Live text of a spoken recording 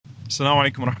Assalamu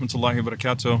alaikum wa rahmatullahi wa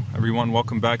barakatuh. Everyone,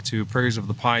 welcome back to Prayers of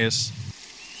the Pious.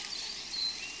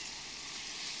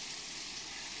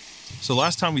 So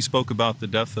last time we spoke about the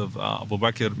death of Abu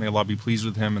Bakr, may Allah be pleased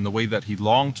with him, and the way that he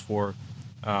longed for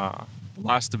the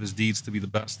last of his deeds to be the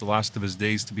best, the last of his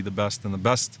days to be the best, and the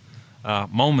best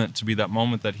moment to be that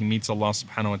moment that he meets Allah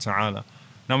subhanahu wa ta'ala.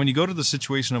 Now when you go to the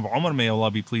situation of Umar, may Allah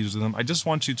be pleased with him, I just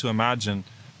want you to imagine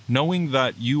knowing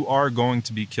that you are going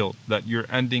to be killed, that your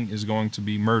ending is going to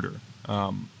be murder.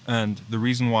 And the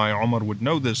reason why Umar would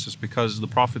know this is because the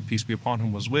Prophet, peace be upon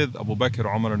him, was with Abu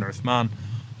Bakr, Umar, and Uthman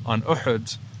on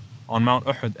Uhud, on Mount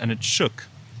Uhud, and it shook.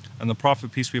 And the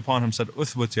Prophet, peace be upon him, said,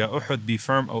 Uthbut ya Uhud, be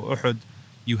firm, O Uhud.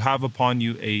 You have upon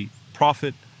you a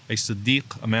prophet, a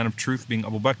Siddiq, a man of truth, being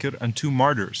Abu Bakr, and two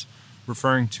martyrs,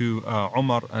 referring to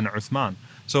Umar and Uthman.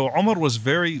 So Umar was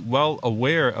very well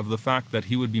aware of the fact that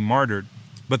he would be martyred,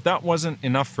 but that wasn't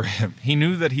enough for him. He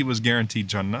knew that he was guaranteed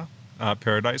Jannah,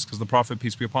 paradise, because the Prophet,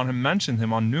 peace be upon him, mentioned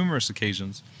him on numerous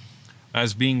occasions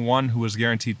as being one who was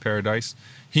guaranteed paradise.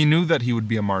 He knew that he would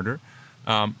be a martyr.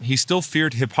 He still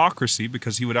feared hypocrisy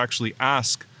because he would actually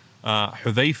ask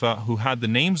Hudhayfa, who had the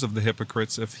names of the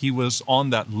hypocrites, if he was on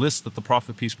that list that the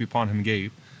Prophet, peace be upon him,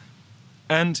 gave.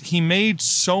 And he made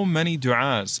so many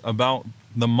du'as about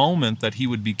the moment that he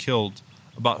would be killed,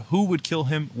 about who would kill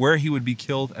him, where he would be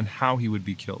killed, and how he would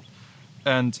be killed.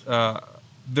 And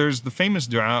there's the famous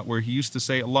dua where he used to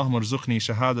say, Allahumma rzuqni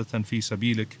shahadatan fi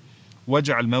sabilik,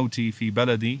 waj'al mawti fi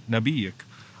baladi nabiyik.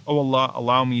 Oh Allah,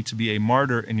 allow me to be a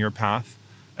martyr in your path,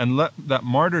 and let that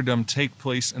martyrdom take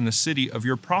place in the city of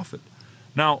your Prophet.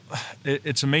 Now,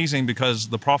 it's amazing because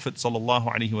the Prophet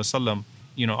sallallahu alaihi wasallam,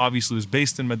 obviously was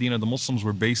based in Medina. The Muslims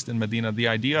were based in Medina. The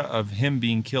idea of him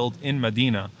being killed in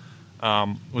Medina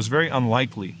was very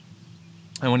unlikely.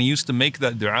 And when he used to make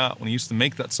that dua, when he used to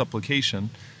make that supplication,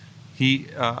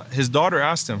 his daughter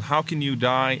asked him, how can you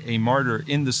die a martyr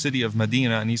in the city of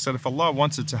Medina? And he said, if Allah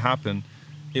wants it to happen,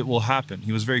 it will happen.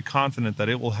 He was very confident that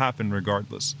it will happen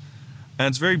regardless. And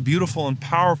it's very beautiful and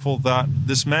powerful that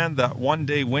this man that one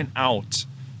day went out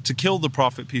to kill the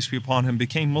Prophet, peace be upon him,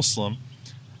 became Muslim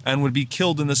and would be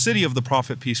killed in the city of the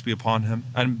Prophet, peace be upon him,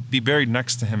 and be buried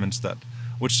next to him instead,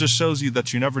 which just shows you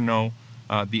that you never know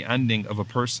the ending of a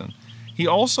person. He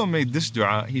also made this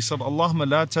dua. He said, Allahumma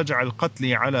la taj'al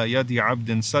qatli ala yadi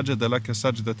abdin sajada laka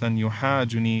sajdatan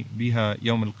yuhajuni biha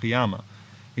yawm al-qiyamah.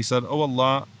 He said, oh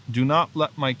Allah, do not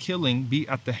let my killing be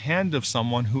at the hand of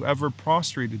someone who ever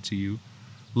prostrated to you,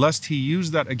 lest he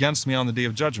use that against me on the day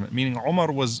of judgment. Meaning Umar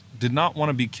did not want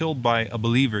to be killed by a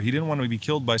believer. He didn't want to be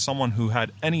killed by someone who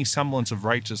had any semblance of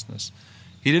righteousness.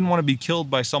 He didn't want to be killed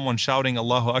by someone shouting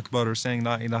Allahu Akbar or saying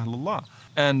La ilaha illallah.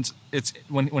 And it's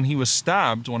when he was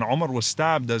stabbed, when Umar was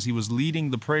stabbed as he was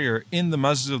leading the prayer in the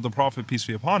masjid of the Prophet, peace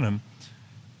be upon him,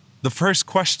 the first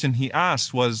question he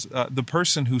asked was, the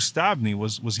person who stabbed me,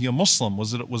 was he a Muslim?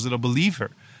 Was it a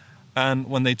believer? And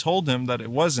when they told him that it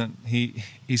wasn't, he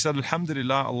said,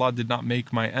 Alhamdulillah, Allah did not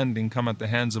make my ending come at the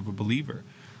hands of a believer.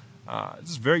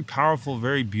 It's very powerful,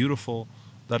 very beautiful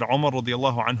that Umar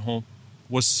radiallahu anhu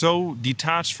was so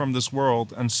detached from this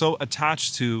world and so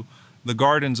attached to the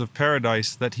gardens of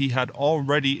paradise that he had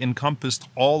already encompassed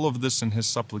all of this in his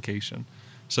supplication.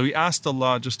 So he asked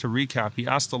Allah, just to recap, he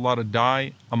asked Allah to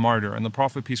die a martyr. And the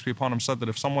Prophet, peace be upon him, said that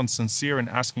if someone's sincere in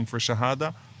asking for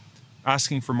shahada,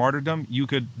 asking for martyrdom, you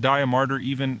could die a martyr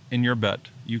even in your bed.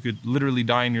 You could literally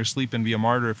die in your sleep and be a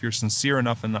martyr if you're sincere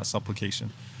enough in that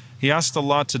supplication. He asked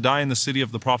Allah to die in the city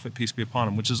of the Prophet, peace be upon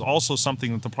him, which is also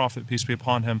something that the Prophet, peace be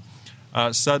upon him,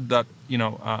 said that,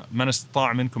 Man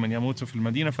istata'a minkum an yamuta fil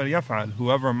Madina falyaf'al.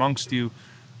 Whoever amongst you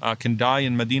can die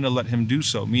in Medina, let him do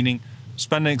so. Meaning,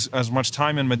 spending as much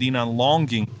time in Medina and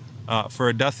longing for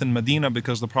a death in Medina,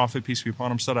 because the Prophet, peace be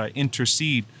upon him, said, I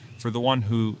intercede for the one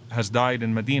who has died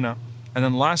in Medina. And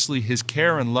then lastly, his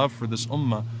care and love for this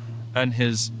ummah and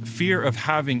his fear of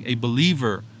having a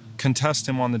believer contest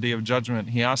him on the day of judgment.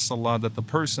 He asked Allah that the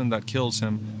person that kills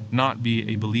him not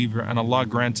be a believer, and Allah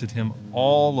granted him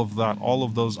all of that, all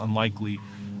of those unlikely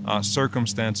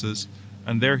circumstances.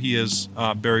 And there he is,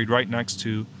 buried right next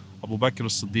to Abu Bakr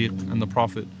as-Siddiq and the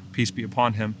Prophet, peace be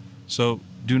upon him. So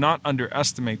do not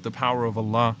underestimate the power of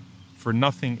Allah, for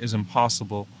nothing is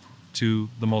impossible to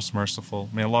the most merciful.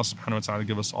 May Allah subhanahu wa ta'ala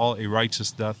give us all a righteous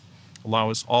death,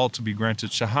 allow us all to be granted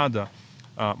shahada,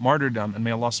 martyrdom, and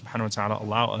may Allah subhanahu wa ta'ala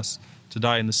allow us to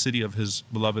die in the city of His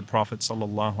beloved Prophet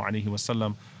sallallahu alaihi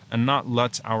wasallam, and not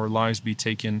let our lives be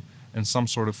taken in some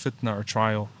sort of fitna or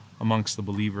trial amongst the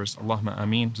believers. Allahumma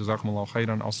ameen. Jazakumullahu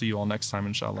khairan. I'll see you all next time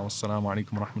inshallah. Wassalamu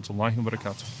alaikum wa rahmatullahi wa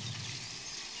barakatuh.